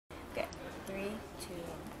too.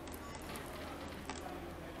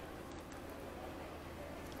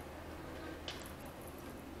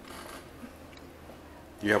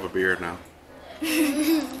 You have a beard now.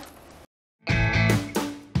 Hey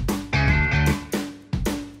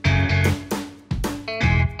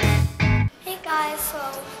guys, so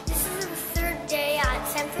this is the third day at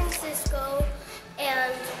San Francisco,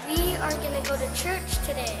 and we are gonna go to church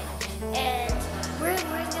today. And we're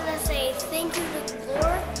gonna say thank you to the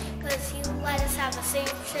Lord because He let us have a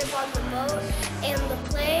safe trip on the boat and the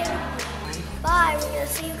plane. Bye. We're gonna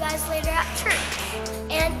see you guys later at church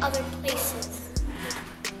and other places.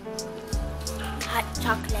 Hot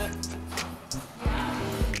chocolate.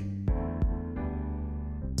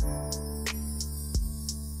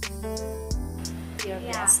 You're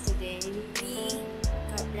blessed today. We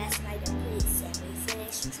got blessed by the priest and we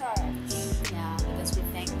finished church. Yeah, because we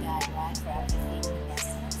thank God, right, for everything He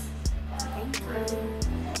blessed us. Thank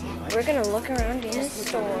you. We're gonna look around in the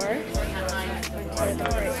store.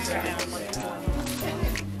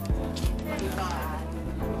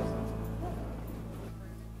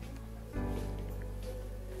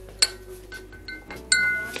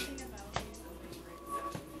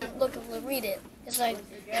 Look, read it. It's like,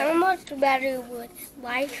 how much better would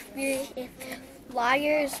life be if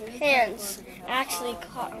liars' pants actually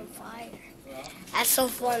caught on fire? That's so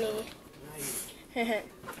funny.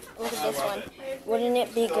 Look at this one. Wouldn't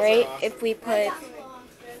it be great if we put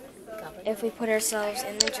ourselves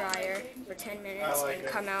in the dryer for 10 minutes and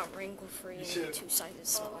come out wrinkle-free and 2 sizes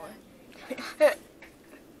smaller?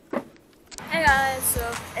 Hey guys,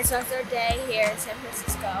 so it's our third day here in San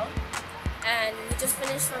Francisco, and we just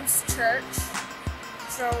finished from church,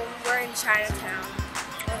 so we're in Chinatown.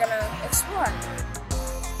 We're gonna explore.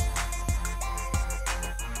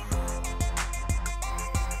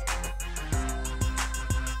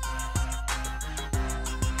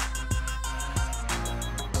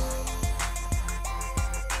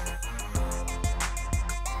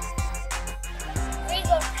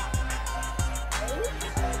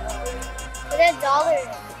 Put $1.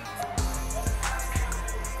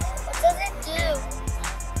 What does it do?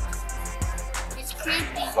 It's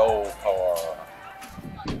creepy. Soul power.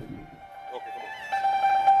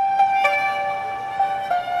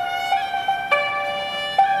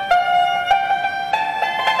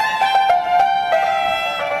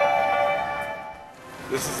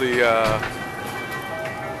 This is the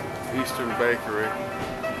Eastern Bakery.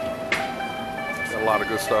 Got a lot of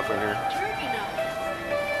good stuff in here.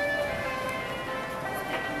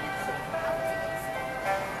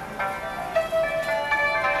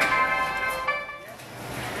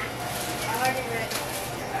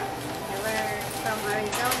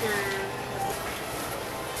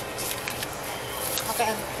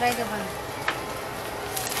 Okay, try the one.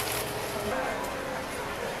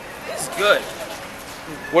 It's good.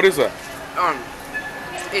 What is that?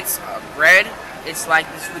 It's bread. It's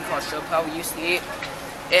like this food called shopal we used to eat.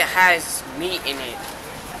 It has meat in it.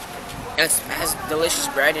 It has delicious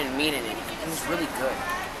bread and meat in it. And it's really good.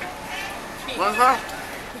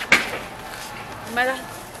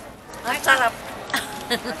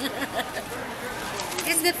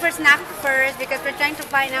 It's good for snack first because we're trying to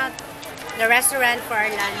find out the restaurant for our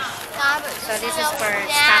lunch. So this is for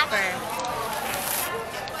snapper.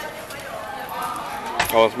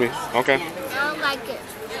 Oh, it's me. Okay. I don't like it.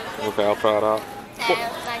 Okay, I'll try it out. I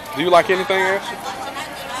don't like it. Do you like anything, Ashley?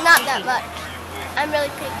 Not that much. I'm really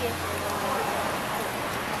picky.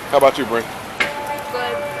 How about you, Brent?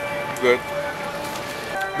 Good. Good.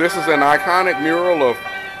 This is an iconic mural of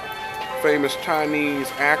famous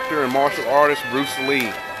Chinese actor and martial artist Bruce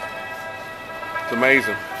Lee. It's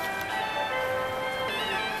amazing.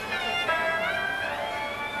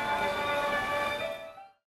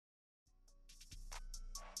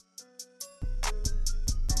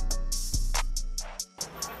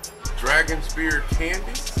 Dragon Spear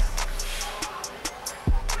candy?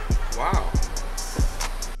 Wow.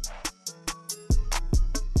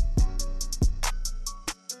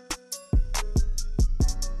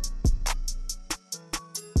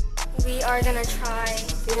 We are gonna try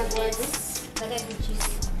this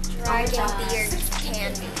Dragon Beard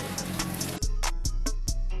candy.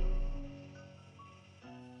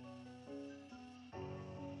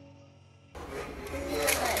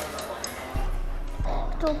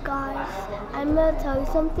 So guys, I'm gonna tell you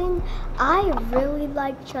something. I really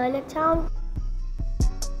like Chinatown.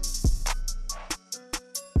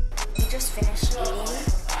 We just finished eating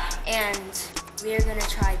and we are gonna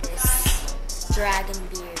try this Dragon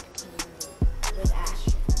Beard candy with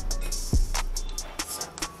Ashley. So,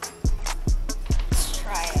 let's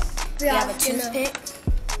try it. We have a toothpick,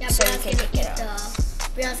 so you can pick it up.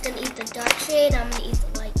 Brianna's gonna eat the dark shade, I'm gonna eat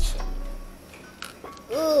the light shade.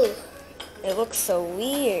 Ooh, it looks so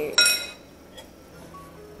weird.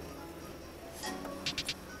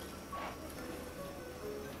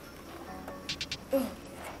 Ooh.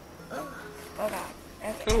 Oh God.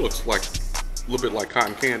 Okay. Kind of looks like a little bit like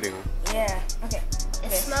cotton candy. Huh? Yeah. Okay.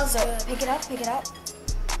 It smells so good. Pick it up. Put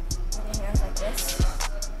your hands like this.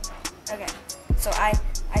 Okay. So I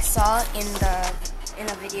saw in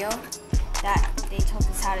a video that they told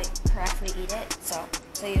us how to correctly eat it. So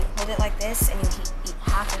you hold it like this and you eat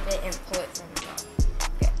half of it and pull it from the top.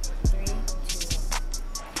 Okay. 3, 2,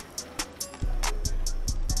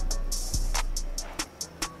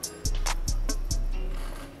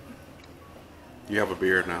 1. You have a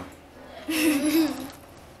beard now.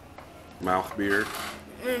 Mouth beard.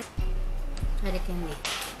 Very candy.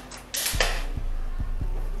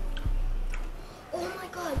 Oh my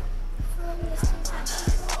God.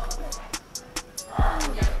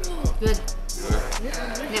 Good.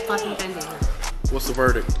 The cotton candy. What's the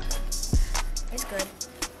verdict? It's good.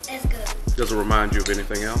 It's good. Does it remind you of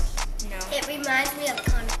anything else? No. It reminds me of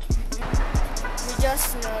cotton. We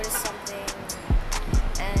just noticed something,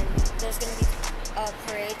 and there's gonna be a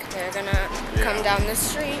parade. They're gonna come down the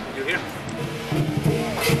street. You here?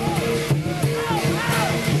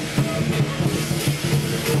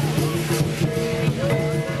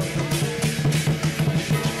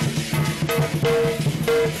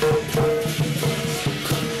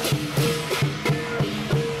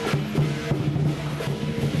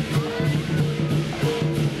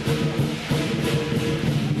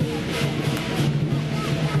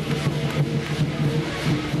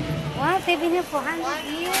 Wow, they've been here for 100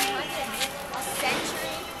 years. A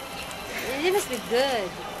century. It must be good.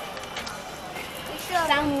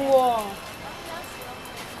 Some wall.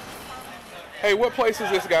 Hey, what place is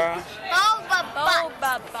this, guys? Boba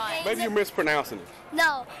butt. Maybe you're mispronouncing it.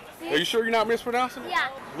 No. Are you sure you're not mispronouncing it? Yeah.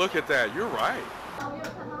 Look at that. You're right. Boba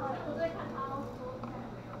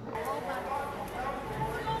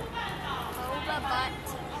butt.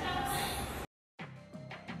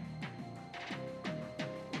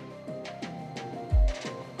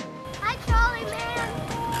 Hi, Charlie, man.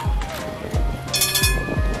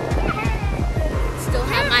 Still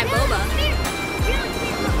have my boba.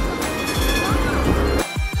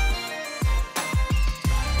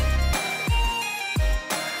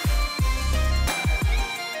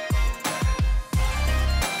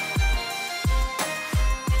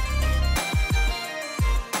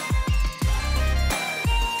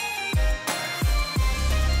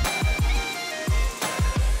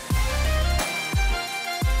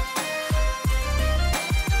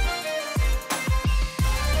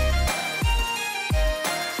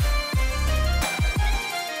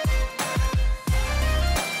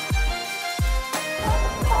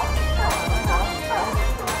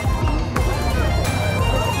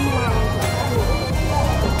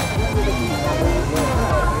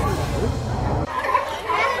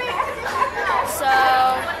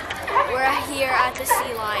 At the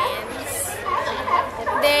sea lions.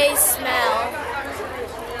 They smell,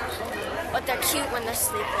 but they're cute when they're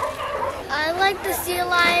sleeping. I like the sea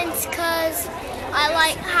lions because I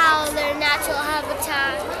like how their natural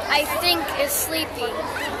habitat, I think, is sleeping,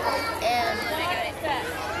 and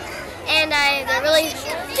they're really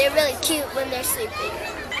cute when they're sleeping.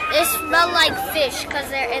 They smell like fish because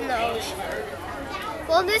they're in the ocean.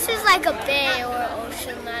 Well, this is like a bay or an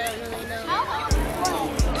ocean. I don't really know.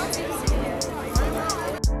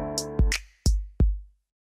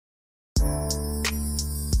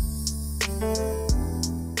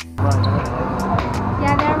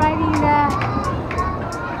 Yeah, they're riding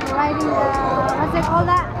what's it called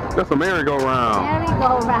that? That's a merry-go-round.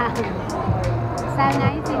 Merry-go-round. So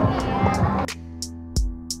nice in here.